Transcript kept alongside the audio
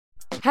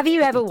Have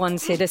you ever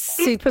wanted a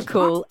super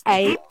cool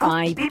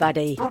AI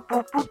buddy?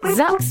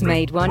 Zuck's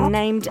made one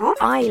named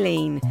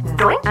Eileen.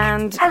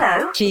 And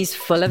she's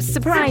full of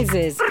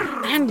surprises.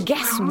 And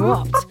guess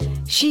what?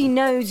 She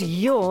knows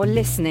you're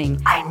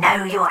listening. I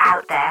know you're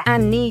out there.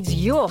 And needs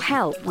your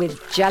help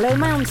with Jello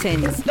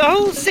Mountains. The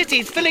whole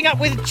city's filling up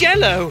with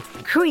Jello.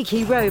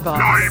 Creaky robots.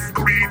 Lime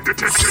green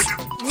detected.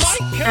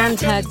 And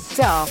her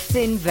daft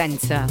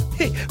inventor.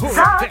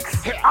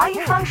 Zucks, are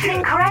you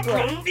functioning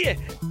correctly?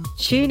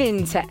 Tune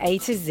in to A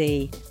to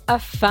Z, a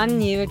fun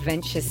new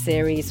adventure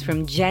series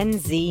from Gen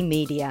Z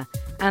Media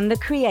and the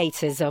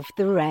creators of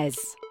The Res.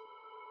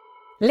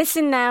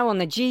 Listen now on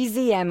the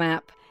GZM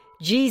app,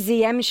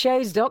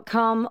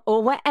 gzmshows.com,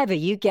 or wherever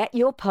you get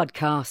your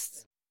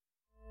podcasts.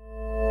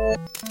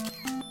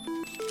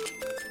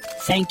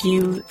 Thank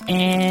you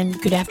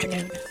and good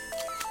afternoon.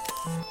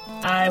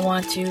 I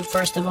want to,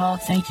 first of all,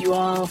 thank you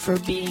all for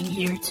being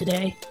here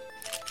today.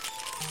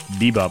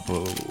 Bebop,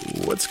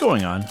 what's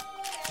going on?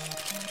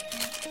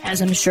 As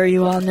I'm sure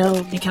you all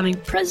know, becoming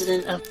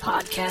president of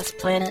Podcast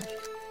Planet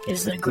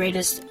is the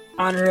greatest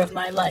honor of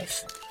my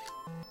life.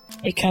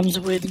 It comes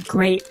with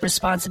great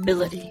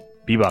responsibility.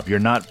 Bebop, you're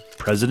not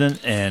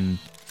president, and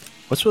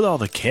what's with all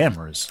the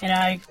cameras? And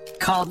I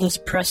called this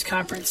press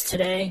conference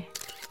today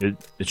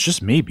It's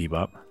just me,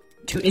 Bebop.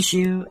 to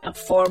issue a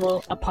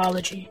formal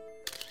apology.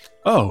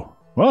 Oh,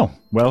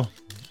 well,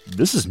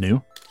 this is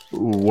new.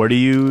 What are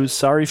you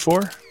sorry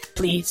for?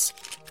 Please,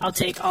 I'll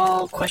take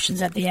all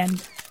questions at the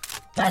end.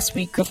 Last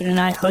week, Griffin and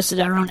I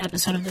hosted our own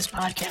episode of this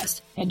podcast,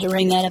 and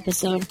during that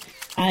episode,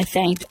 I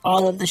thanked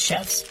all of the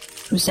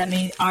chefs who sent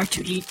me our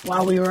to eat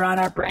while we were on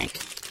our break.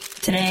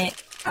 Today,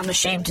 I'm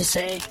ashamed to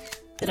say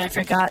that I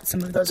forgot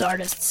some of those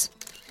artists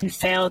and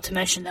failed to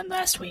mention them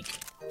last week.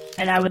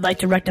 And I would like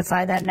to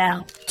rectify that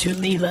now to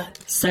Leela,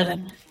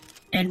 7,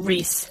 and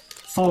Reese,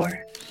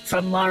 4,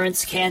 from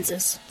Lawrence,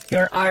 Kansas.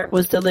 Your art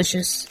was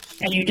delicious,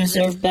 and you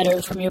deserve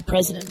better from your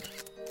president.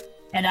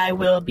 And I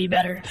will be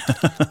better.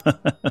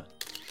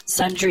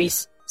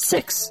 Sundreese,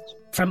 6,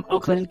 from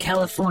Oakland,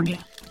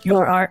 California.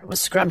 Your art was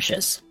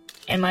scrumptious,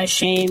 and my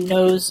shame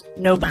knows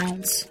no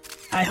bounds.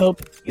 I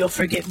hope you'll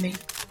forgive me.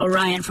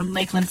 Orion from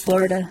Lakeland,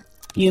 Florida.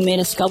 You made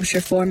a sculpture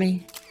for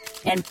me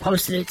and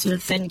posted it to the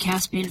Finn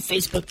Caspian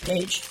Facebook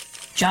page.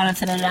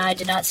 Jonathan and I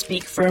did not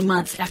speak for a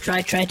month after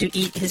I tried to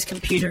eat his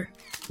computer,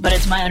 but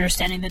it's my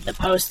understanding that the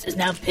post is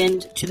now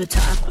pinned to the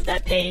top of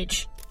that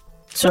page.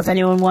 So if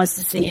anyone wants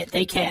to see it,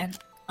 they can.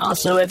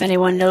 Also, if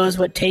anyone knows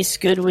what tastes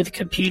good with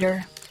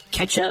computer,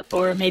 ketchup,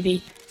 or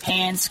maybe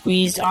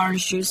hand-squeezed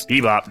orange juice.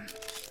 Bebop.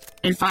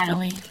 And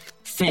finally,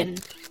 Finn,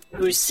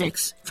 who's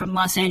 6, from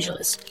Los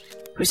Angeles,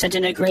 who sent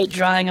in a great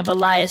drawing of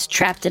Elias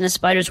trapped in a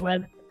spider's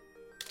web.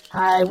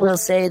 I will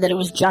say that it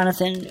was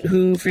Jonathan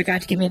who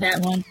forgot to give me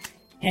that one,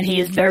 and he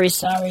is very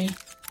sorry,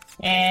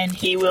 and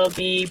he will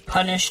be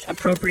punished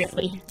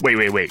appropriately.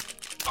 Wait.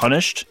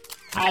 Punished?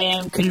 I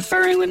am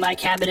conferring with my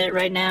cabinet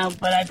right now,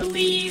 but I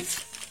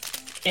believe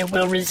it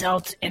will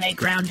result in a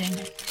grounding.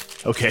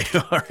 Okay,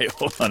 alright,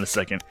 hold on a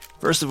second.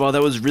 First of all,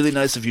 that was really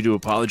nice of you to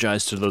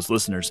apologize to those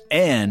listeners,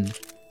 and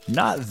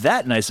not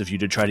that nice of you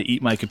to try to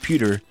eat my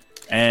computer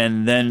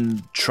and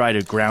then try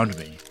to ground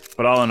me.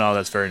 But all in all,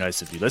 that's very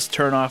nice of you. Let's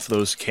turn off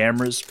those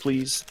cameras,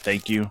 please.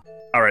 Thank you.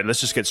 Alright,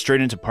 let's just get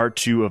straight into part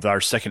 2 of our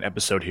second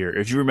episode here.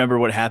 If you remember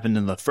what happened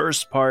in the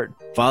first part,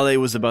 Vale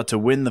was about to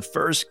win the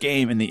first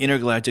game in the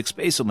Intergalactic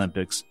Space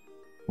Olympics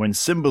when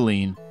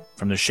Cymbeline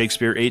from the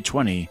Shakespeare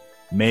 820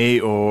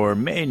 may or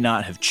may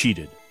not have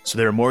cheated. So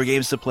there are more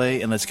games to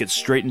play, and let's get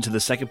straight into the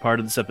second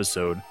part of this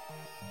episode,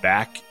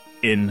 Back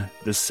in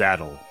the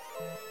Saddle.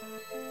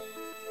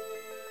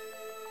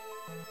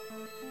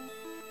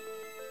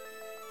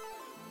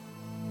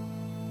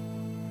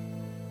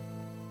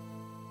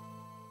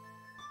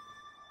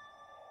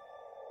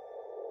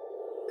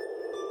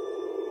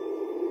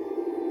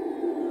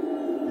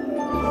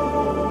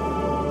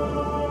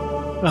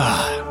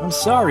 I'm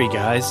sorry,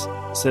 guys,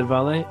 said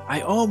Vale.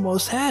 I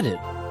almost had it.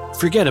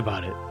 Forget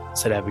about it,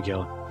 said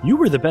Abigail. You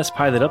were the best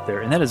pilot up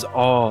there, and that is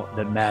all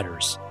that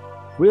matters.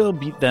 We'll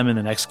beat them in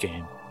the next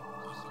game.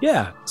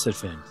 Yeah, said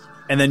Finn.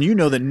 And then you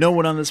know that no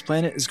one on this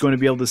planet is going to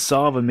be able to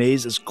solve a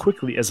maze as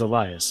quickly as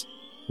Elias.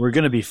 We're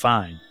going to be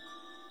fine.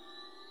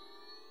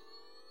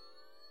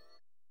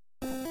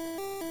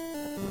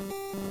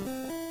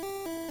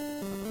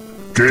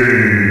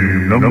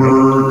 Game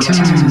number 2.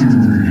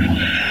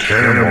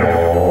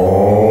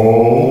 Cannonball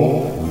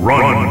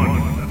Run.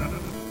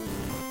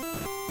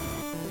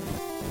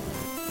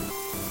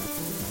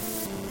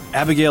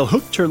 Abigail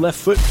hooked her left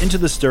foot into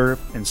the stirrup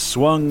and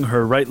swung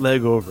her right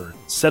leg over,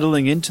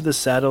 settling into the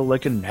saddle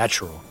like a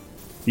natural.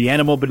 The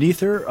animal beneath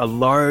her, a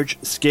large,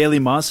 scaly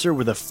monster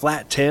with a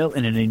flat tail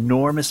and an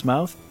enormous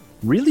mouth,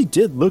 really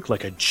did look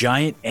like a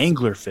giant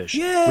anglerfish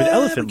with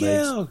elephant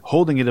legs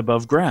holding it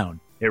above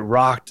ground. It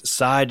rocked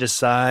side to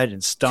side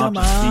and stomped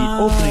its feet,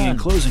 opening and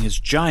closing its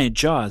giant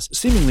jaws,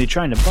 seemingly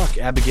trying to buck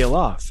Abigail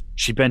off.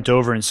 She bent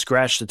over and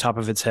scratched the top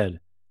of its head.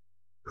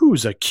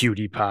 "Who's a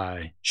cutie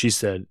pie?" she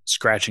said,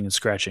 scratching and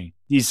scratching.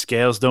 "These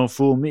scales don't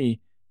fool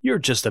me. You're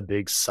just a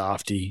big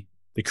softy."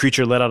 The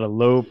creature let out a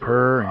low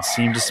purr and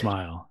seemed to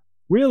smile.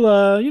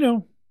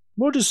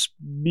 We'll just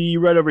be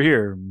right over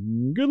here.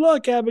 Good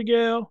luck,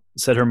 Abigail,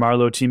 said her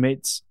Marlowe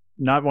teammates,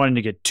 not wanting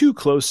to get too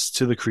close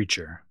to the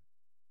creature.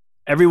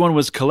 Everyone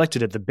was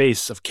collected at the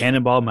base of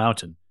Cannonball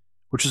Mountain,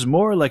 which was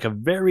more like a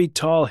very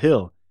tall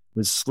hill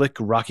with slick,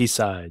 rocky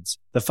sides.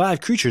 The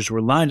 5 creatures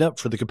were lined up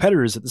for the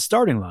competitors at the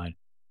starting line.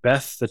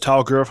 Beth, the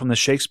tall girl from the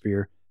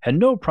Shakespeare, had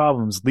no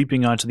problems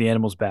leaping onto the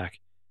animal's back,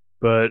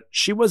 but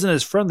she wasn't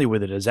as friendly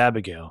with it as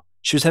Abigail.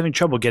 She was having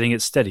trouble getting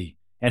it steady,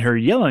 and her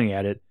yelling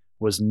at it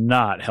was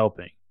not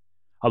helping.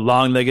 A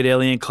long-legged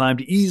alien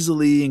climbed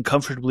easily and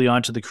comfortably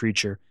onto the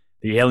creature,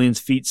 the alien's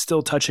feet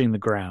still touching the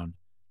ground.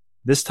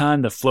 This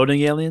time, the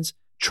floating aliens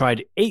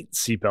tried 8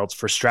 seatbelts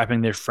for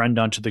strapping their friend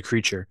onto the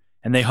creature,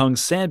 and they hung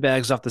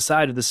sandbags off the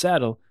side of the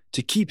saddle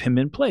to keep him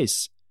in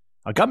place.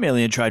 A gum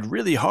alien tried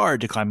really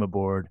hard to climb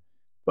aboard,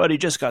 but he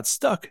just got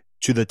stuck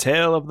to the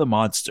tail of the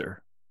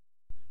monster.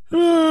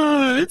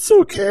 It's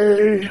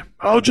okay.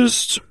 I'll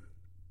just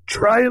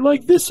try it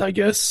like this, I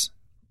guess.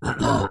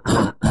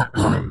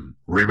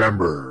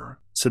 Remember,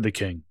 said the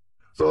king,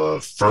 the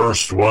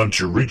first one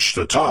to reach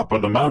the top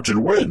of the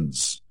mountain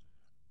wins.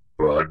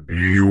 But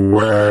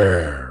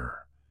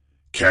beware.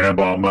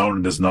 Cannonball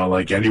Mountain does not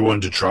like anyone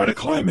to try to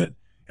climb it,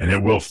 and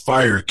it will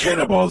fire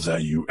cannonballs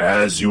at you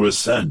as you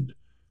ascend.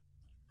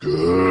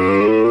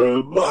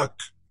 Good luck.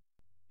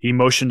 He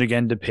motioned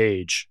again to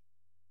Paige.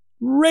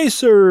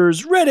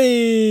 Racers,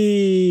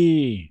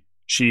 ready!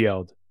 She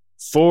yelled.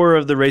 4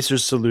 of the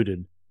racers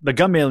saluted. The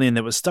gum alien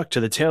that was stuck to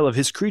the tail of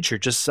his creature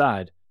just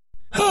sighed.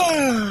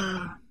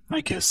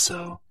 I guess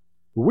so.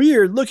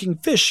 Weird-looking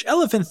fish,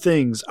 elephant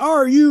things,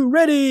 are you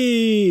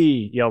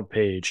ready? Yelled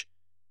Paige.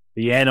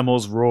 The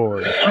animals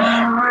roared.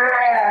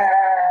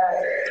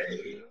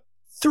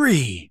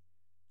 3,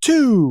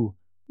 2,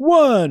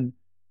 1,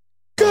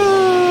 go!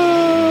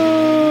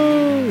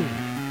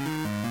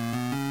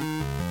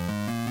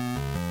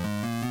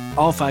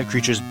 All 5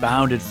 creatures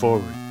bounded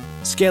forward,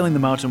 scaling the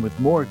mountain with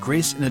more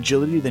grace and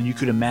agility than you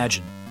could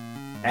imagine.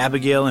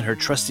 Abigail and her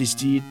trusty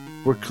steed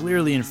were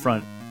clearly in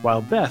front,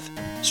 while Beth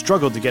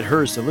struggled to get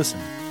hers to listen.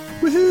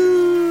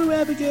 Woohoo,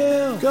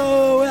 Abigail!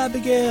 Go,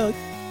 Abigail!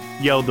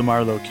 Yelled the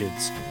Marlowe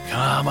kids.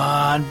 Come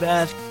on,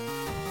 Beth!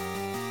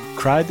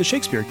 Cried the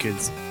Shakespeare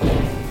kids.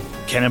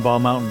 Cannonball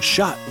Mountain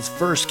shot its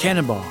first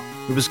cannonball.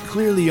 It was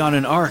clearly on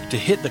an arc to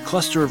hit the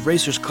cluster of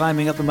racers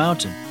climbing up the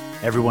mountain.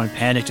 Everyone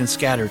panicked and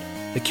scattered.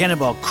 The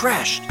cannonball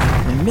crashed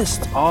and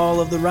missed all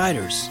of the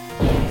riders.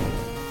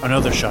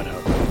 Another shot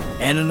out,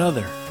 and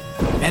another,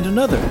 and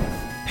another.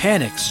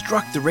 Panic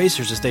struck the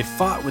racers as they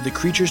fought with the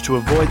creatures to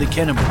avoid the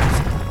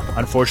cannonballs.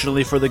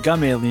 Unfortunately for the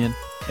gum alien,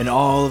 in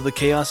all of the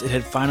chaos, it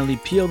had finally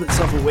peeled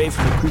itself away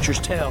from the creature's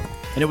tail,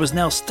 and it was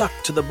now stuck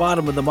to the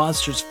bottom of the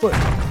monster's foot,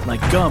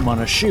 like gum on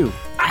a shoe.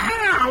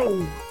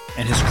 Ow!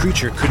 And his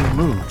creature couldn't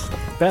move.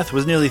 Beth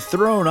was nearly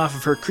thrown off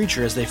of her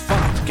creature as they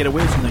fought to get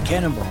away from the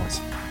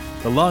cannonballs.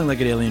 The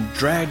long-legged alien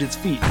dragged its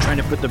feet, trying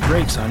to put the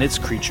brakes on its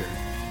creature.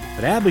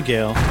 But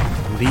Abigail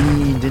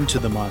leaned into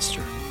the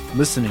monster,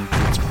 listening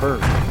to its purr.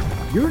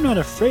 You're not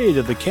afraid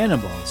of the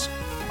cannonballs,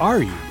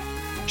 are you?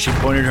 She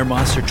pointed her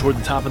monster toward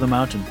the top of the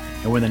mountain,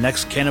 and when the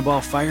next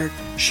cannonball fired,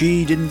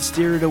 she didn't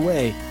steer it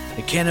away.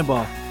 The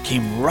cannonball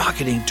came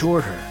rocketing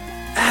toward her.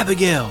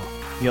 Abigail!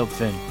 Yelled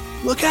Finn.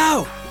 Look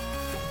out!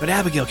 But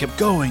Abigail kept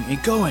going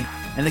and going,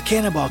 and the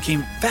cannonball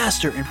came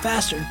faster and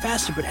faster and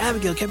faster, but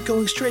Abigail kept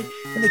going straight,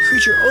 and the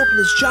creature opened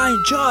its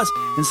giant jaws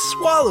and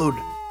swallowed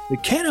the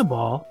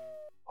cannonball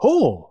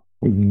whole.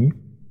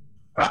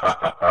 Ha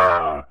ha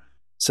ha,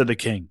 said the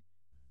king.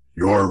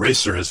 Your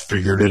racer has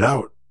figured it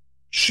out.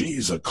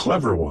 She's a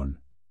clever one.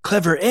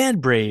 Clever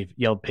and brave,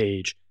 yelled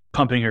Paige,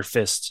 pumping her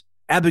fists.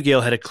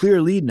 Abigail had a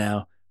clear lead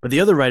now, but the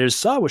other riders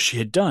saw what she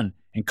had done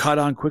and caught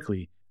on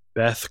quickly.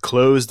 Beth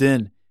closed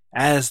in,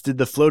 as did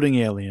the floating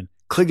alien,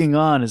 clinging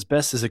on as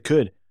best as it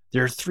could.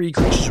 There were 3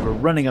 creatures who were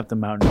running up the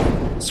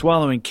mountain,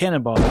 swallowing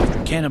cannonball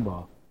after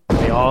cannonball.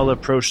 They all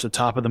approached the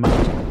top of the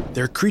mountain,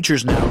 their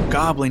creatures now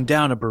gobbling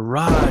down a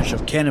barrage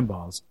of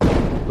cannonballs,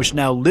 which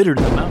now littered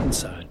the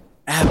mountainside.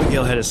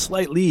 Abigail had a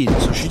slight lead,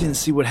 so she didn't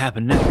see what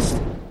happened next.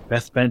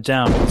 Beth bent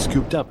down and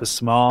scooped up a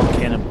small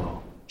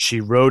cannonball. She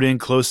rode in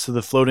close to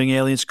the floating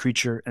alien's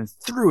creature and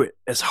threw it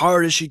as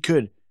hard as she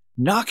could,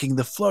 knocking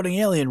the floating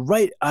alien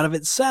right out of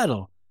its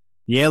saddle.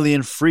 The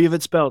alien, free of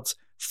its belts,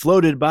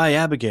 floated by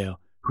Abigail,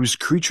 whose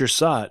creature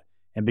saw it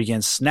and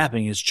began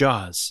snapping his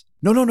jaws.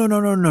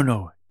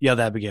 No, yelled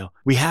Abigail.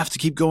 We have to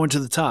keep going to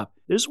the top.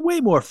 There's way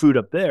more food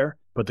up there.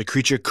 But the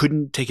creature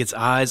couldn't take its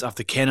eyes off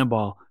the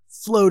cannonball,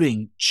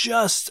 floating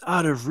just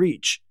out of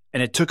reach,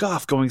 and it took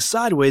off going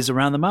sideways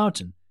around the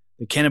mountain.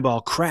 The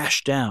cannonball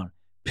crashed down,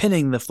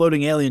 pinning the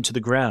floating alien to the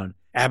ground.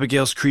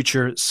 Abigail's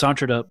creature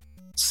sauntered up,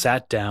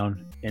 sat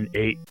down, and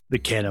ate the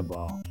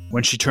cannonball.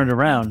 When she turned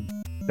around,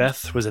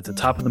 Beth was at the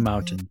top of the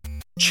mountain,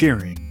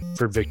 cheering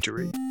for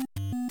victory.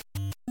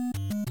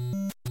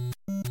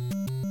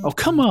 Oh,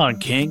 come on,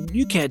 King.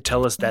 You can't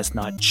tell us that's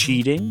not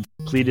cheating,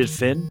 pleaded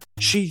Finn.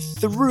 She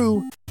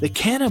threw the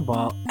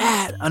cannonball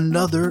at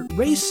another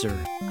racer.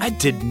 I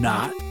did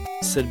not.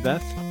 said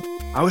Beth.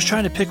 I was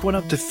trying to pick one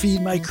up to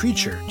feed my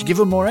creature, to give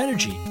him more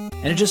energy,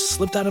 and it just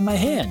slipped out of my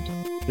hand.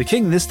 The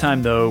king this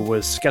time, though,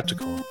 was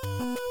skeptical.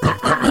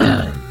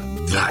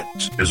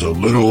 That is a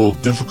little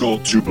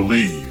difficult to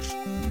believe.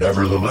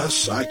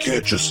 Nevertheless, I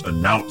can't just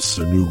announce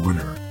a new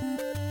winner,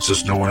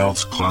 since no one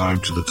else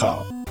climbed to the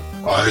top.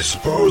 I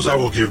suppose I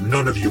will give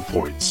none of you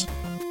points,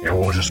 and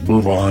we'll just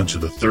move on to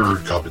the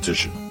third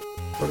competition.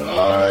 But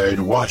I'd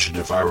watch it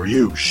if I were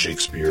you,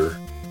 Shakespeare.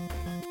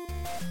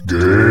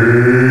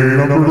 Game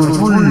number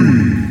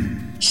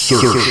 3.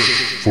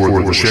 Search for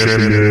the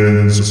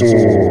champion's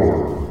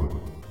orb.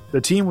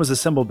 The team was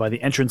assembled by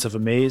the entrance of a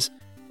maze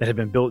that had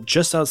been built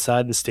just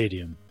outside the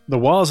stadium. The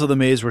walls of the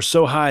maze were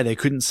so high they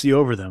couldn't see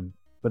over them,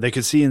 but they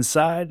could see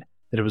inside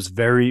that it was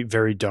very,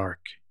 very dark.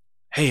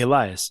 Hey,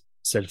 Elias,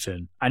 said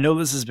Finn. I know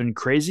this has been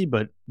crazy,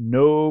 but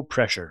no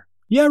pressure.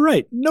 Yeah,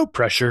 right, no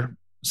pressure,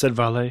 said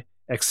Valet.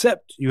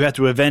 Except you have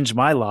to avenge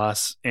my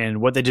loss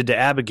and what they did to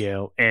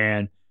Abigail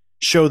and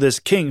show this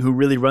king who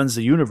really runs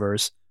the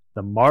universe,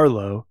 the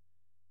Marlowe.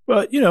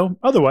 But,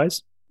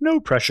 otherwise, no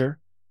pressure.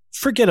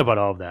 Forget about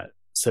all of that,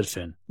 said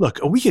Finn.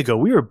 Look, a week ago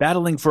we were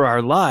battling for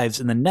our lives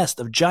in the nest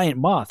of giant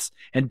moths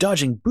and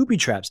dodging booby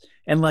traps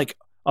and like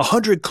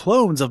 100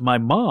 clones of my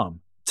mom.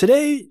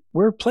 Today,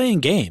 we're playing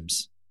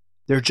games.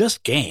 They're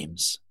just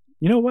games.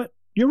 You know what?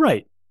 You're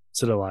right,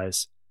 said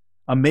Elias.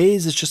 A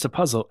maze is just a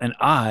puzzle, and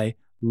I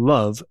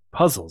love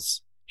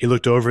puzzles. He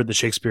looked over at the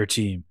Shakespeare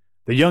team.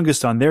 The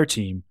youngest on their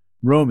team,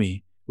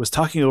 Romy, was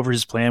talking over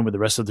his plan with the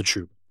rest of the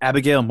troop.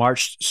 Abigail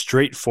marched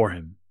straight for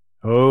him.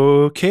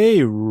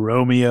 Okay,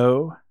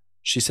 Romeo,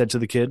 she said to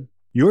the kid.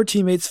 Your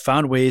teammates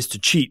found ways to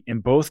cheat in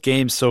both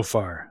games so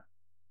far.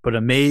 But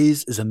a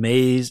maze is a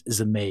maze is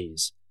a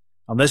maze.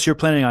 Unless you're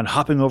planning on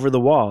hopping over the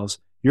walls,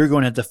 you're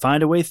going to have to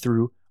find a way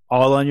through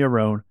all on your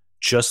own,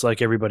 just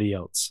like everybody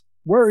else.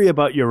 Worry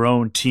about your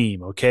own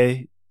team,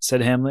 okay?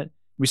 Said Hamlet.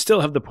 We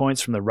still have the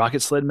points from the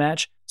rocket sled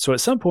match, so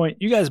at some point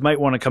you guys might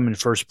want to come in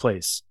first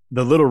place.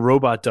 The little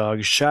robot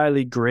dog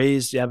shyly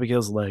grazed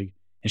Abigail's leg,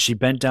 and she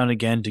bent down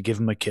again to give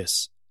him a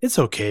kiss. It's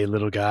okay,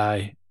 little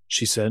guy,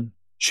 she said.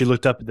 She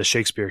looked up at the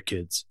Shakespeare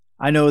kids.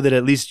 I know that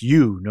at least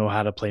you know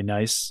how to play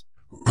nice.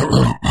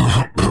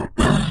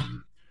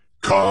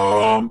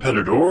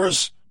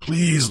 Competitors,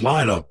 please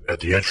line up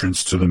at the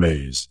entrance to the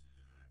maze.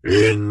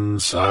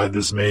 Inside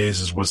this maze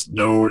is what's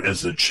known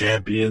as the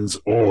Champion's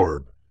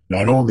Orb.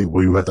 Not only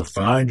will you have to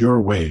find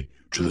your way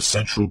to the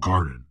central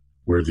garden,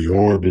 where the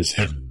orb is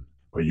hidden,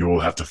 but you will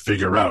have to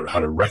figure out how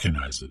to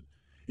recognize it.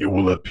 It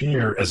will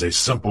appear as a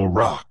simple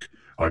rock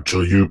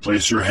until you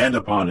place your hand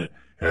upon it,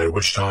 at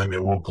which time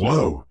it will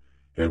glow.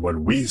 And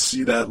when we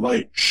see that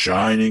light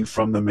shining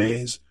from the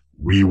maze,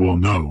 we will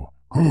know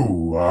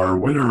who our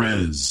winner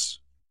is.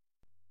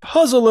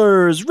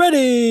 Puzzlers,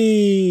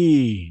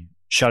 ready!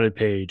 Shouted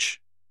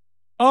Paige.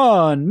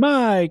 On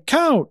my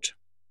count!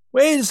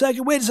 Wait a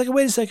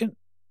second,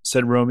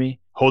 said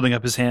Romy, holding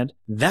up his hand.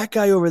 That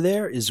guy over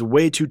there is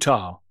way too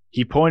tall.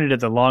 He pointed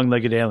at the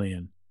long-legged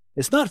alien.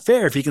 It's not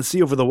fair if he can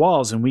see over the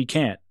walls and we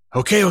can't.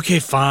 Okay,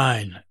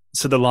 fine,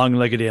 said the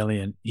long-legged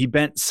alien. He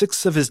bent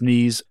 6 of his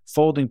knees,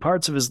 folding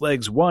parts of his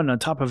legs one on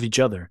top of each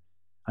other,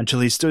 until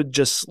he stood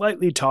just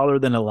slightly taller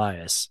than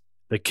Elias.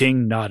 The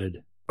king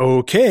nodded.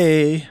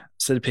 Okay,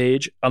 said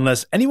Paige,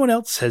 unless anyone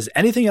else has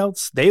anything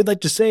else they'd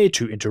like to say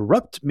to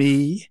interrupt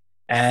me.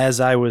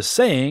 As I was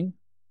saying,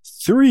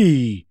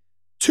 3,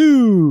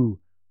 2,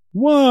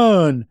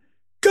 1,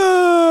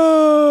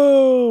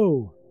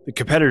 go! The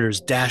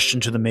competitors dashed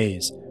into the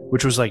maze,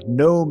 which was like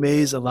no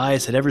maze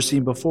Elias had ever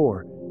seen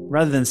before.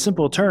 Rather than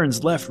simple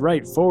turns left,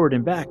 right, forward,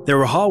 and back, there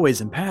were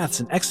hallways and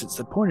paths and exits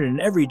that pointed in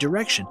every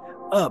direction.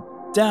 Up,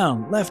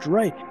 down, left,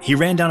 right. He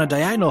ran down a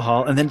diagonal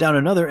hall and then down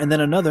another and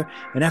then another,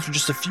 and after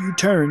just a few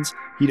turns,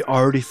 he'd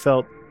already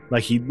felt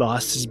like he'd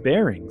lost his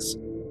bearings.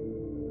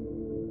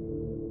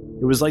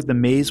 It was like the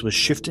maze was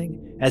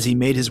shifting as he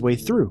made his way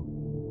through.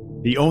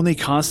 The only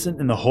constant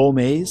in the whole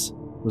maze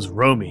was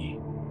Romy.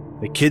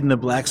 The kid in the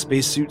black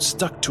spacesuit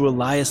stuck to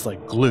Elias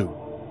like glue.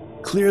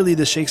 Clearly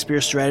the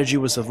Shakespeare strategy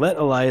was to let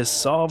Elias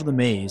solve the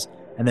maze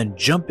and then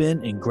jump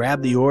in and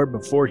grab the orb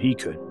before he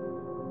could.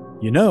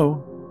 You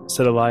know,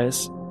 said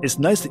Elias, it's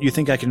nice that you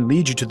think I can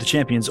lead you to the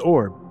Champion's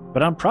Orb,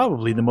 but I'm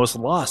probably the most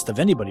lost of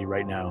anybody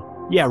right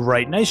now. Yeah,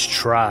 right, nice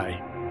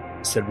try,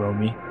 said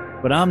Romy,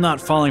 but I'm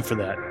not falling for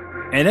that.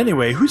 And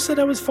anyway, who said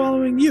I was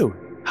following you?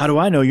 How do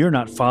I know you're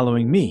not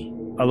following me?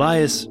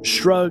 Elias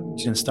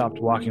shrugged and stopped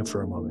walking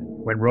for a moment.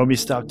 When Romy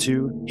stopped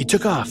too, he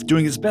took off,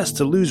 doing his best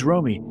to lose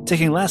Romy,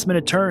 taking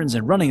last-minute turns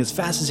and running as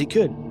fast as he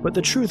could. But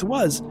the truth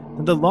was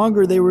that the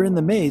longer they were in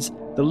the maze,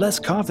 the less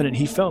confident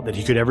he felt that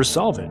he could ever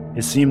solve it.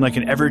 It seemed like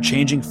an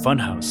ever-changing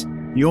funhouse.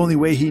 The only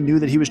way he knew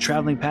that he was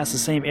traveling past the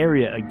same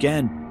area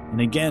again and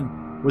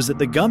again was that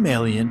the gum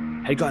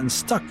alien had gotten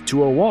stuck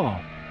to a wall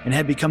and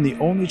had become the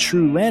only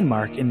true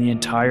landmark in the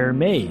entire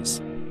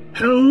maze.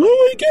 Hello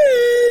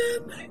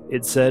again,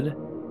 it said,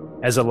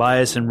 as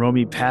Elias and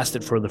Romy passed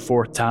it for the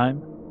 4th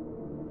time.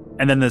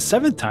 And then the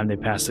 7th time they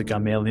passed the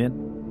gum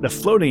alien, the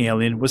floating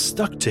alien was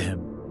stuck to him.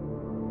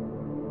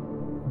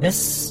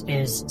 This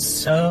is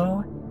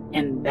so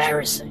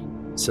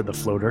embarrassing, said the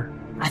floater.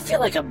 I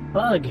feel like a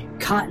bug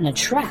caught in a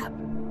trap.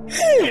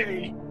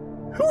 Hey,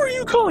 who are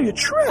you calling a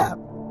trap?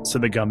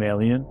 Said the gum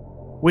alien.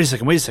 Wait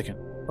a second,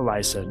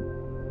 Elias said.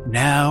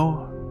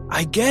 Now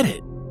I get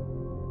it.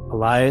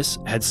 Elias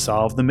had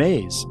solved the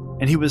maze,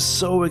 and he was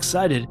so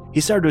excited he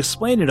started to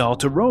explain it all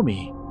to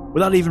Romy,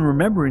 without even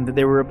remembering that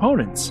they were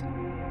opponents.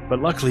 But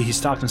luckily he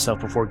stopped himself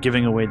before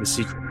giving away the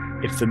secret.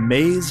 If the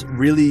maze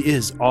really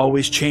is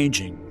always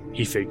changing,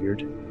 he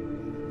figured,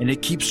 and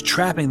it keeps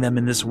trapping them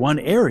in this one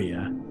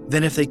area,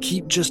 then if they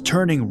keep just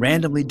turning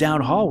randomly down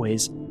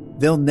hallways,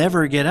 they'll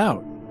never get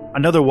out.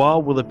 Another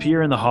wall will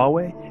appear in the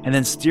hallway and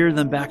then steer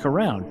them back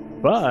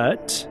around.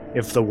 But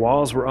if the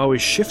walls were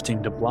always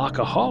shifting to block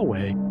a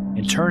hallway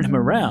and turn him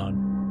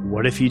around,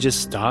 what if he just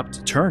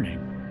stopped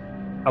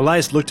turning?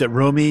 Elias looked at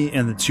Romy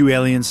and the two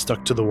aliens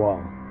stuck to the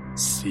wall.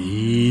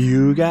 See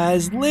you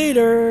guys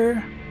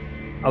later.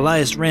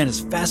 Elias ran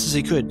as fast as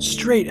he could,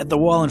 straight at the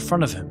wall in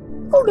front of him.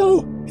 Oh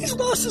no, he's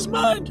lost his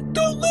mind.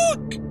 Don't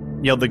look,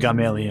 yelled the gum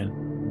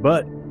alien.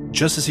 But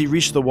just as he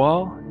reached the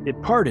wall,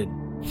 it parted.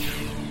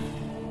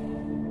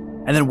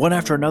 And then one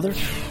after another,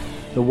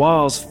 the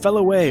walls fell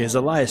away as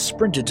Elias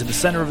sprinted to the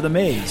center of the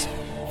maze.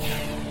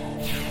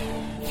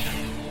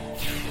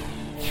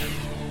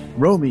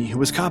 Romy, who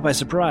was caught by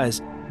surprise,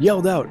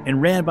 yelled out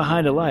and ran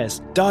behind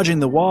Elias,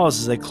 dodging the walls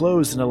as they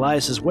closed in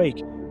Elias's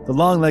wake. The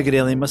long-legged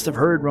alien must have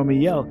heard Romy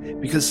yell,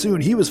 because soon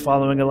he was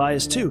following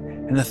Elias too,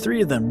 and the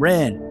three of them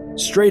ran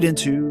straight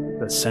into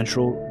the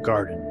central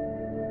garden.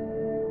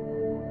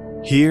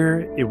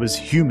 Here it was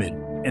humid,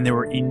 and there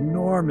were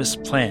enormous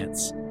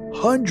plants.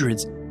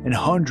 Hundreds and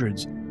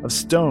hundreds of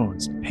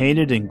stones,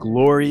 painted in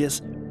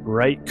glorious,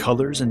 bright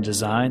colors and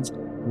designs,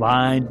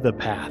 lined the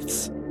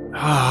paths.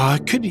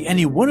 It could be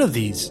any one of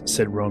these,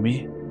 said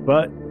Romy.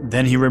 But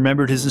then he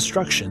remembered his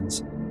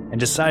instructions and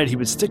decided he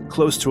would stick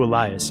close to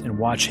Elias and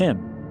watch him.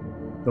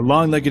 The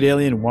long-legged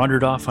alien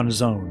wandered off on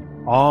his own.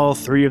 All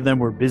three of them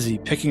were busy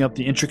picking up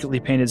the intricately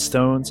painted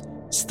stones,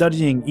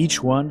 studying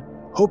each one,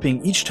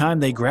 hoping each time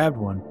they grabbed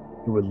one,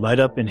 it would light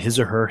up in his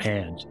or her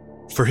hand.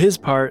 For his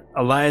part,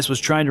 Elias was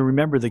trying to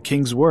remember the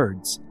king's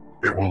words.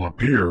 It will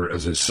appear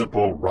as a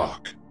simple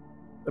rock.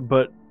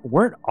 But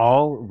weren't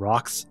all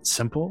rocks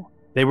simple?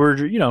 They were,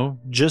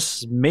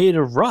 just made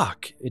of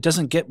rock. It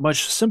doesn't get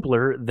much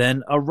simpler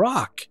than a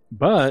rock.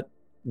 But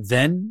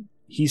then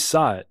he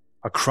saw it.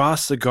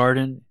 Across the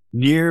garden,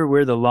 near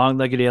where the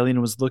long-legged alien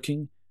was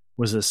looking,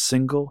 was a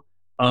single,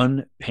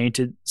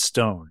 unpainted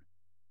stone.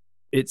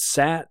 It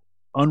sat,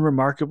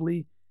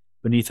 unremarkably,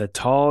 beneath a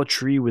tall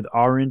tree with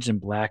orange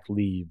and black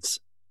leaves.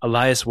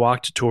 Elias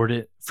walked toward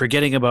it,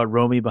 forgetting about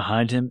Romy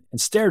behind him, and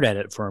stared at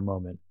it for a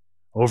moment.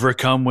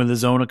 Overcome with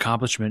his own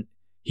accomplishment,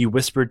 he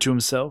whispered to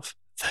himself,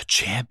 "The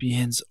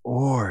champion's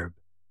orb.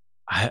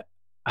 I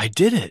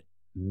did it."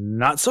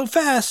 "Not so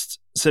fast,"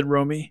 said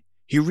Romy.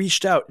 He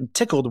reached out and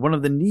tickled one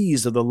of the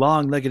knees of the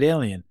long-legged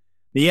alien.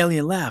 The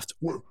alien laughed.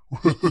 What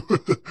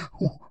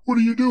are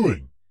you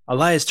doing?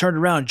 Elias turned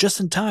around just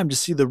in time to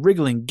see the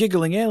wriggling,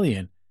 giggling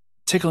alien.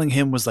 Tickling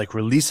him was like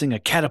releasing a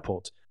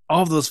catapult.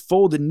 All of those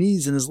folded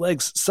knees in his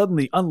legs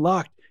suddenly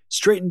unlocked,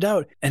 straightened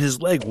out, and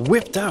his leg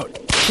whipped out,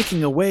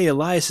 kicking away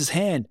Elias's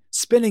hand,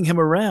 spinning him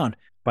around.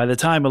 By the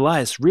time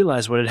Elias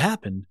realized what had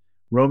happened,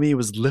 Romy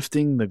was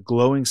lifting the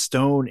glowing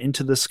stone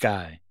into the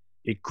sky.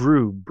 It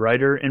grew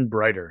brighter and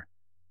brighter.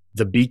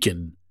 The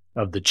beacon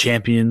of the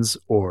champion's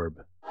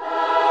orb.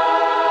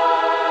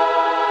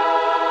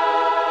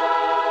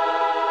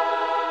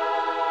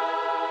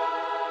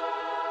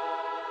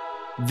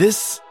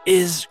 "This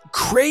is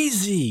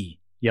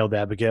crazy," yelled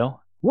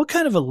Abigail. "What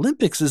kind of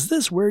Olympics is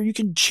this where you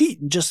can cheat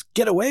and just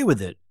get away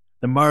with it?"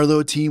 The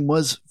Marlowe team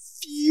was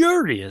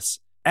furious.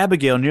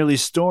 Abigail nearly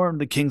stormed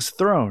the king's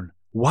throne.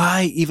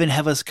 Why even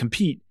have us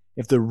compete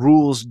if the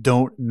rules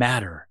don't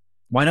matter?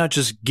 Why not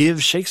just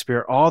give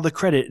Shakespeare all the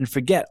credit and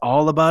forget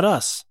all about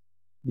us?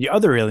 The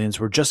other aliens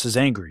were just as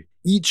angry.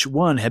 Each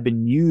one had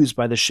been used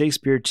by the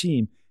Shakespeare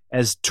team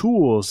as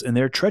tools in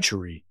their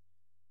treachery.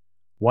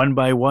 One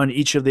by one,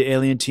 each of the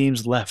alien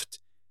teams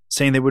left,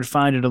 saying they would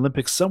find an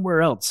Olympics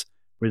somewhere else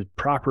with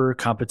proper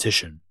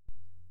competition.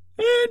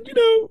 And,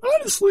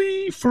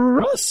 honestly,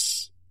 for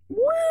us,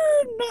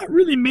 we're not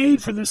really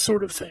made for this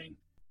sort of thing,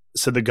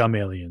 said the gum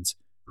aliens,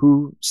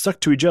 who, stuck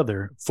to each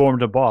other,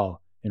 formed a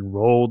ball and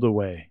rolled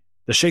away.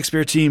 The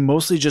Shakespeare team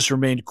mostly just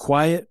remained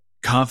quiet,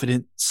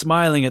 confident,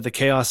 smiling at the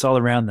chaos all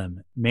around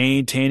them,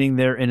 maintaining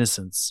their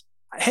innocence.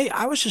 "Hey,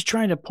 I was just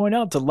trying to point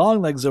out to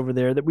Longlegs over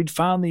there that we'd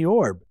found the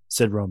orb,"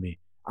 said Romy.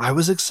 "I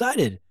was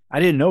excited. I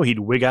didn't know he'd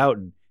wig out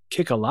and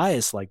kick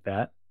Elias like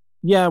that."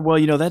 "Yeah, well,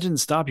 that didn't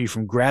stop you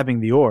from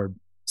grabbing the orb,"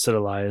 said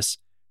Elias,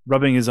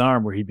 rubbing his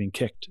arm where he'd been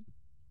kicked.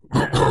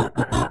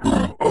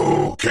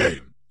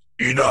 Okay,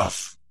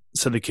 enough,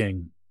 said the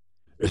king.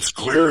 It's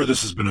clear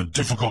this has been a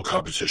difficult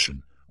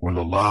competition with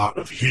a lot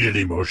of heated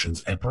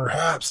emotions and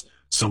perhaps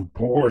some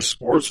poor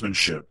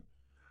sportsmanship.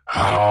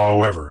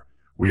 However,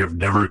 we have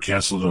never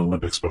canceled an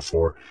Olympics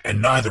before,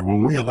 and neither will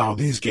we allow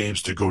these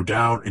games to go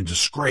down in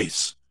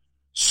disgrace.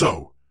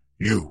 So,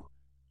 you,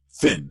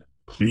 Finn,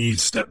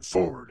 please step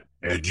forward.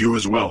 And you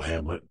as well,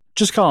 Hamlet.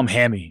 Just call him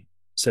Hammy,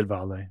 said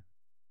Vale.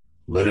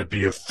 Let it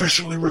be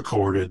officially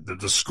recorded that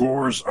the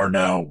scores are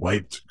now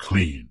wiped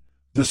clean.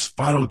 This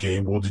final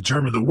game will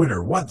determine the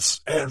winner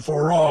once and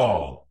for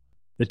all.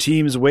 The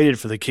teams waited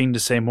for the king to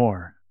say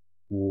more.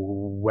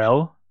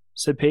 Well,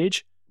 said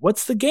Paige,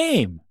 what's the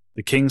game?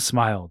 The king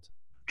smiled.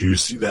 Do you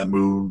see that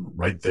moon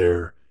right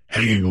there,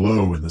 hanging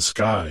low in the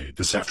sky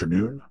this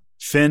afternoon?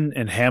 Finn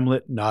and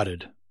Hamlet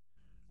nodded.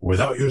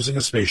 Without using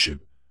a spaceship,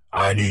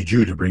 I need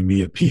you to bring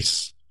me a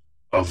piece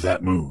of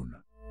that moon.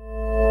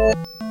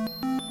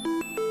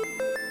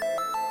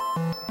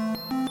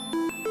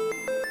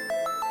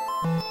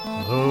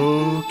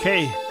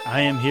 Okay,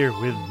 I am here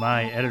with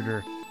my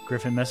editor,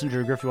 Griffin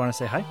Messenger. Griff, you want to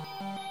say hi?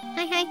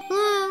 Hi.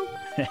 Hello.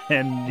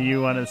 And do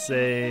you want to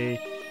say,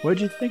 what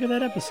did you think of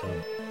that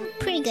episode?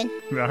 Pretty good.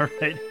 All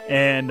right.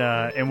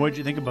 And what did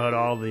you think about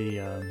all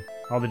the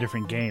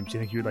different games? Do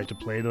you think you would like to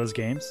play those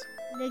games?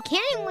 The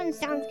cannon one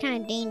sounds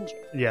kind of dangerous.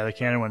 Yeah, the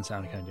cannon one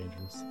sounded kind of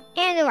dangerous.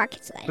 And the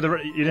rocket sled.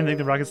 But you didn't think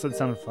the rocket sled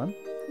sounded fun?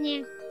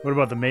 Yeah. What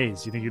about the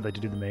maze? Do you think you'd like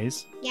to do the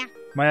maze? Yeah.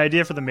 My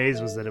idea for the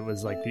maze was that it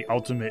was like the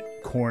ultimate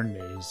corn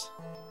maze.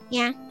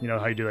 Yeah. You know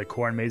how you do like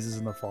corn mazes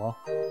in the fall?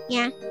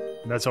 Yeah.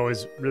 And that's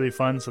always really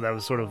fun, so that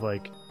was sort of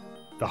like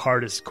the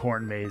hardest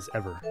corn maze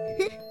ever.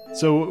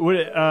 So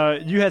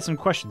you had some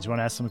questions. You want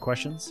to ask some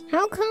questions?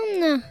 How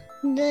come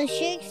the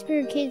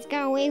Shakespeare kids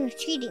got away with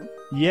cheating?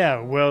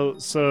 Yeah, well,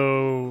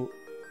 so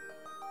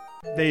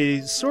they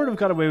sort of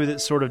got away with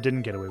it, sort of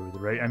didn't get away with it,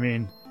 right? I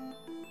mean,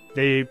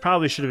 they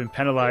probably should have been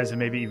penalized and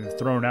maybe even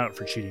thrown out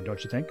for cheating,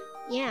 don't you think?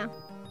 Yeah.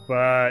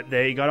 But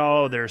they got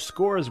all their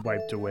scores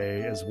wiped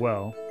away as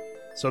well.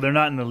 So they're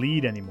not in the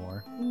lead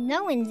anymore.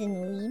 No one's in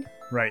the lead.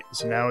 Right,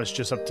 so now it's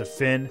just up to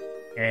Finn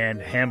and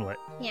Hamlet.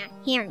 Yeah,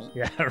 Hammy.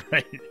 Yeah,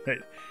 right.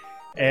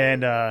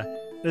 And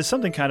there's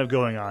something kind of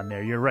going on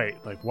there. You're right.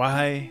 Like,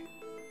 why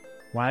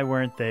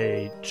weren't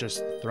they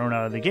just thrown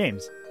out of the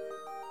games?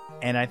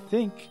 And I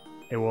think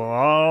it will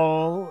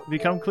all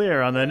become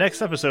clear on the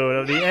next episode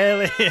of the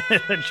Alien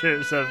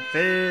Adventures of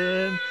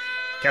Finn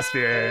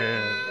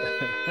Caspian.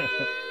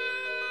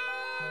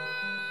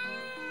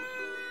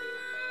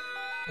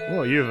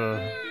 Whoa, you have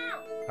a...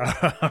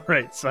 All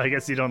right, so I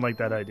guess you don't like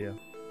that idea.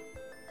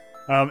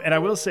 And I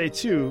will say,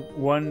 too,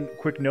 one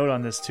quick note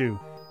on this, too,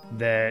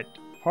 that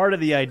part of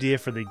the idea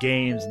for the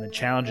games and the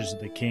challenges that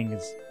the king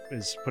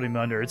is putting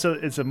them under, it's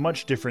a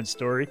much different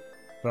story,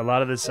 but a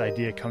lot of this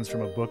idea comes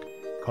from a book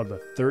called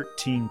The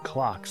 13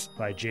 Clocks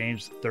by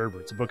James Thurber.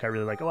 It's a book I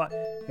really like a lot.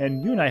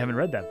 And you and I haven't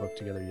read that book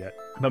together yet,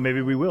 but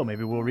maybe we will.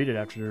 Maybe we'll read it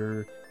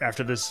after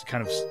this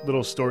kind of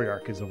little story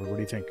arc is over. What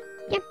do you think?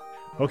 Yep.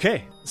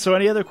 Okay, so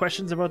any other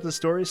questions about the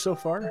story so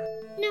far?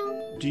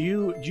 No. Do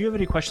you have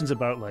any questions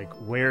about like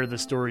where the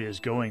story is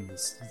going?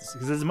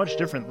 Because it's much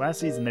different. Last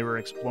season they were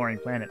exploring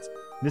planets.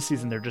 This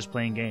season they're just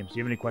playing games. Do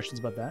you have any questions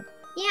about that?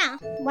 Yeah.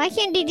 Why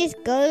can't they just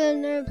go to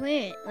another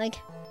planet? Like,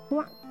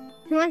 who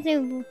wants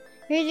to?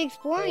 There's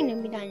exploring to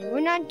be done. We're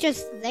not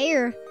just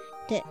there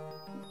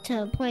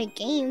to play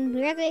games.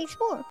 We have to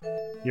explore.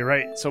 You're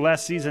right. So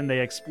last season they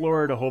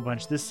explored a whole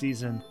bunch. This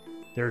season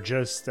they're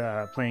just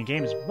playing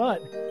games.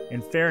 But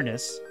in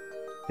fairness,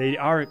 they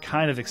are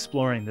kind of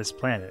exploring this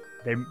planet.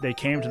 They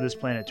came to this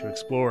planet to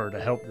explore, to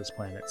help this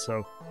planet.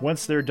 So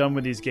once they're done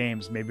with these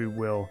games, maybe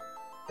they'll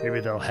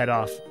head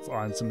off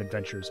on some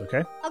adventures,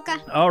 okay? Okay.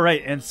 All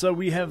right, and so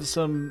we have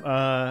some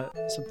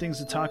things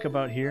to talk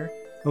about here.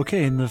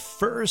 Okay, in the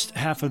first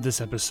half of this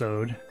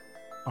episode,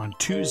 on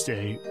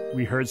Tuesday,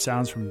 we heard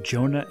sounds from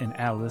Jonah and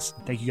Alice.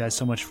 Thank you guys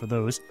so much for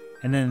those.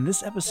 And then in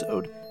this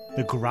episode,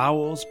 the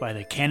growls by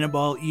the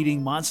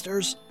cannonball-eating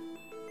monsters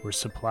were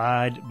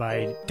supplied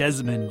by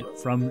Desmond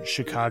from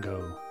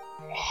Chicago.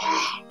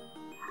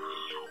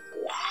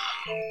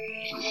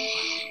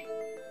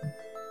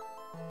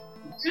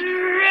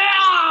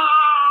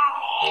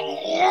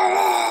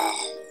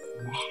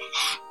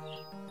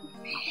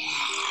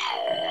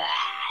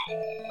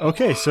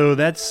 Okay, so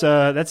that's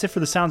it for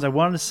the sounds. I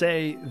wanted to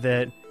say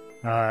that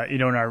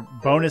in our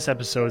bonus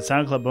episode,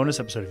 Sound Club bonus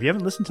episode, if you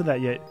haven't listened to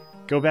that yet,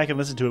 go back and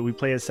listen to it. We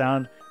play a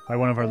sound by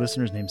one of our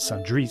listeners named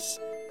Sandris,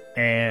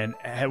 and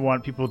I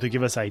want people to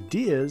give us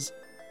ideas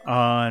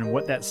on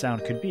what that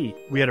sound could be.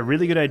 We had a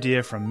really good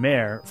idea from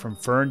Mare from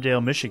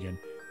Ferndale, Michigan.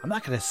 I'm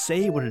not going to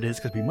say what it is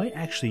because we might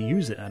actually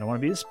use it. I don't want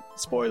to be a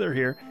spoiler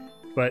here,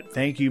 but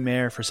thank you,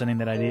 Mare, for sending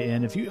that idea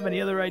in. If you have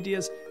any other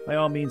ideas, by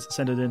all means,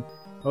 send it in.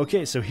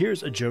 Okay, so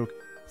here's a joke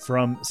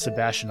from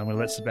Sebastian. I'm going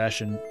to let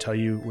Sebastian tell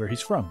you where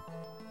he's from.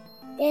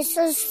 This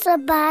is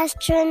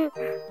Sebastian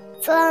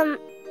from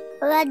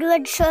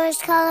Redwood Shores,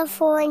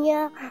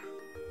 California,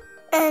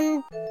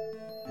 and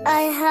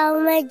I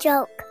have my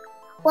joke.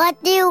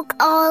 What do you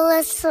call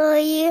a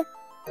three-eyed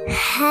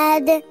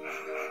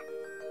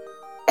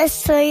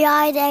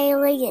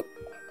alien?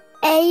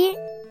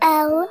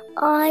 A-L-I-I-I-A-L.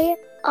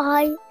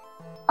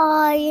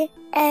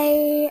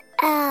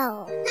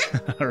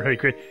 All right,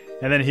 great.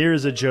 And then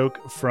here's a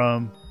joke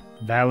from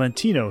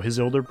Valentino, his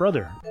older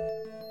brother.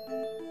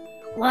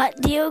 What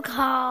do you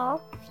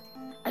call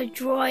a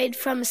droid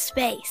from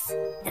space,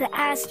 an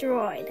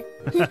asteroid.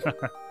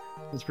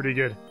 That's pretty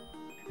good.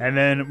 And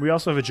then we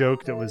also have a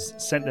joke that was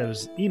sent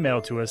as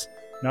emailed to us,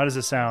 not as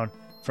a sound,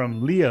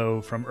 from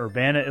Leo from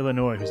Urbana,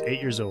 Illinois, who's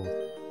 8 years old.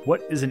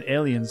 What is an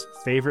alien's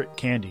favorite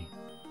candy?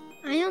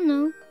 I don't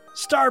know.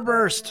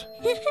 Starburst!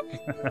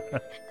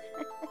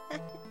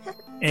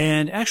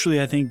 And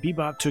actually, I think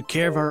Bebop took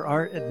care of our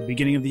art at the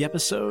beginning of the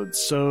episode,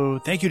 so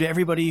thank you to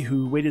everybody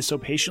who waited so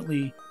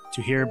patiently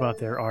to hear about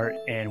their art,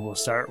 and we'll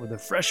start with a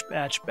fresh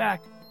batch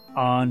back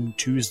on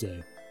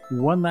Tuesday.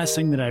 One last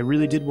thing that I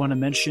really did want to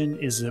mention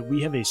is that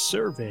we have a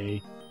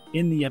survey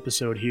in the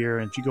episode here,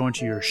 and if you go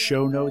into your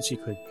show notes, you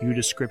click view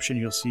description,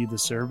 you'll see the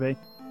survey.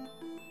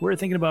 We're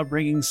thinking about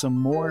bringing some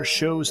more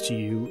shows to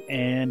you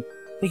and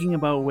thinking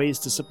about ways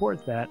to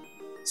support that.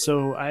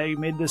 So I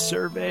made this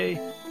survey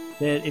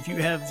that if you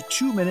have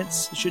 2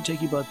 minutes, it should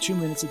take you about 2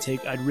 minutes to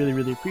take. I'd really,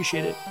 really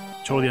appreciate it.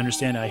 Totally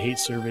understand I hate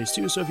surveys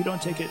too, so if you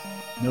don't take it,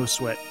 no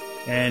sweat.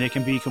 And it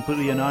can be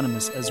completely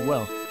anonymous as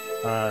well.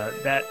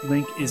 That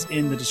link is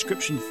in the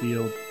description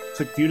field.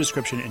 Click view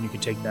description and you can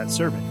take that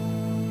survey.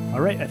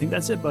 All right, I think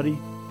that's it, buddy.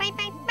 Bye,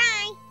 bye,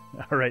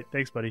 bye. All right,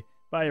 thanks, buddy.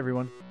 Bye,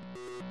 everyone.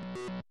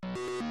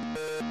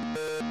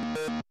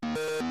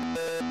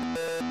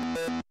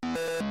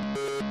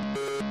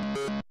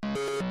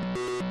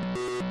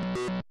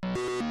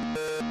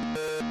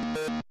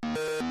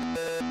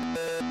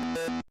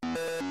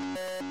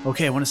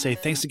 Okay, I want to say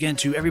thanks again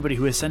to everybody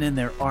who has sent in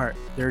their art,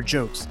 their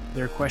jokes,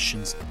 their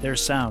questions, their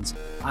sounds.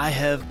 I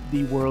have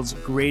the world's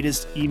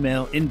greatest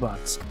email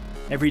inbox.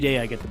 Every day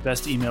I get the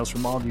best emails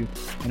from all of you,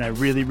 and I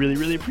really, really,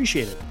 really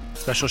appreciate it.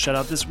 Special shout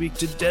out this week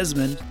to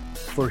Desmond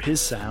for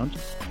his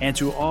sound, and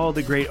to all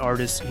the great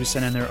artists who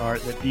sent in their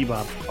art that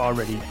Bebop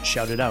already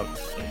shouted out.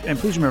 And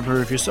please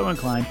remember, if you're so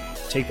inclined,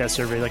 take that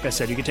survey. Like I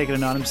said, you can take it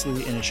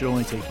anonymously, and it should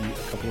only take you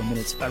a couple of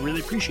minutes. I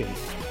really appreciate it.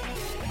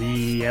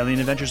 The Alien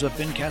Adventures of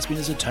Finn Caspian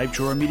is a Type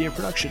Drawer Media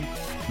production,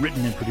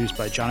 written and produced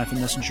by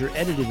Jonathan Messenger,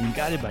 edited and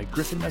guided by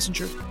Griffin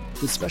Messenger,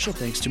 with special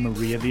thanks to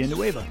Maria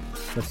Villanueva.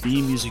 The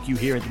theme music you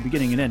hear at the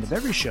beginning and end of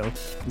every show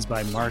is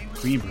by Mark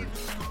Greenberg,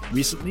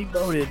 recently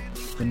voted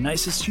the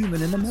nicest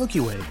human in the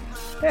Milky Way.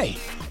 Hey,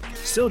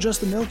 still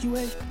just the Milky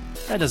Way?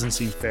 That doesn't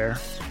seem fair.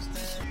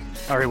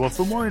 Alright, well,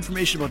 for more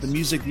information about the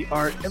music, the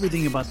art,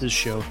 everything about this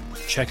show,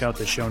 check out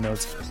the show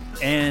notes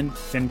and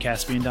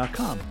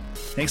finncaspian.com.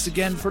 Thanks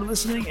again for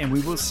listening, and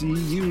we will see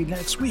you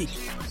next week.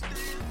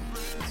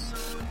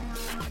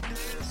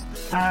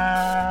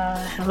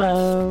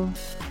 Hello.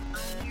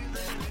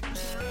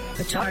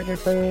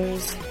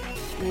 Photographers,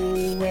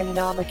 where did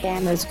all the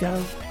cameras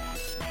go?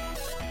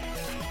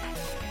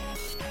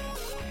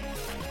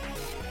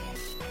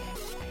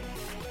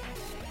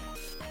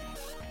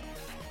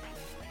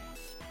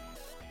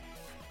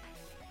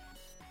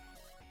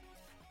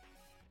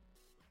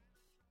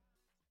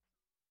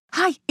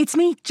 Hi, it's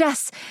me,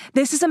 Jess.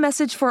 This is a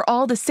message for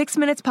all the 6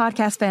 Minutes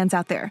podcast fans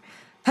out there.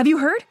 Have you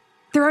heard?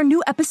 There are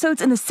new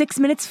episodes in the 6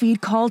 Minutes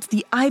feed called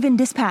the Ivan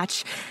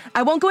Dispatch.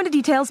 I won't go into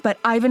details, but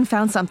Ivan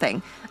found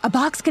something. A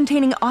box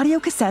containing audio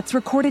cassettes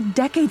recorded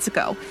decades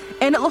ago,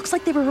 and it looks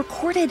like they were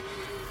recorded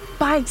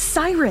by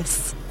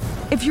Cyrus.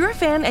 If you're a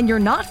fan and you're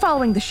not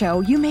following the show,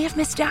 you may have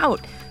missed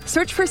out.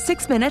 Search for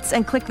 6 Minutes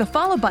and click the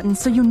follow button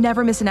so you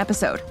never miss an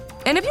episode.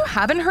 And if you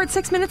haven't heard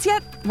 6 Minutes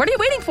yet, what are you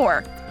waiting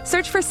for?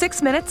 Search for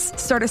 6 Minutes,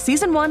 start a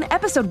Season 1,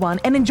 Episode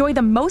 1, and enjoy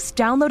the most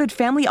downloaded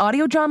family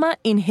audio drama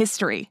in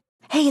history.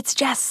 Hey, it's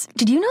Jess.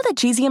 Did you know that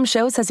GZM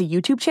Shows has a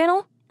YouTube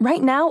channel?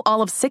 Right now,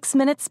 all of 6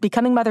 Minutes,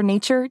 Becoming Mother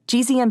Nature,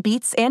 GZM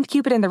Beats, and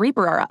Cupid and the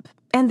Reaper are up.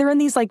 And they're in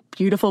these,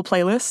 beautiful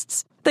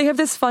playlists. They have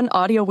this fun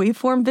audio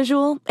waveform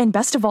visual, and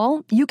best of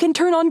all, you can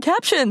turn on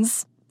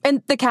captions.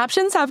 And the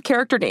captions have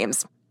character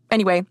names.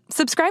 Anyway,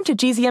 subscribe to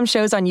GZM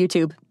Shows on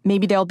YouTube.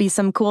 Maybe there'll be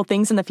some cool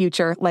things in the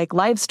future, like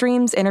live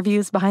streams,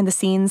 interviews, behind the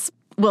scenes.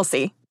 We'll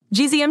see.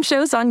 GZM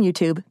Shows on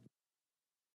YouTube.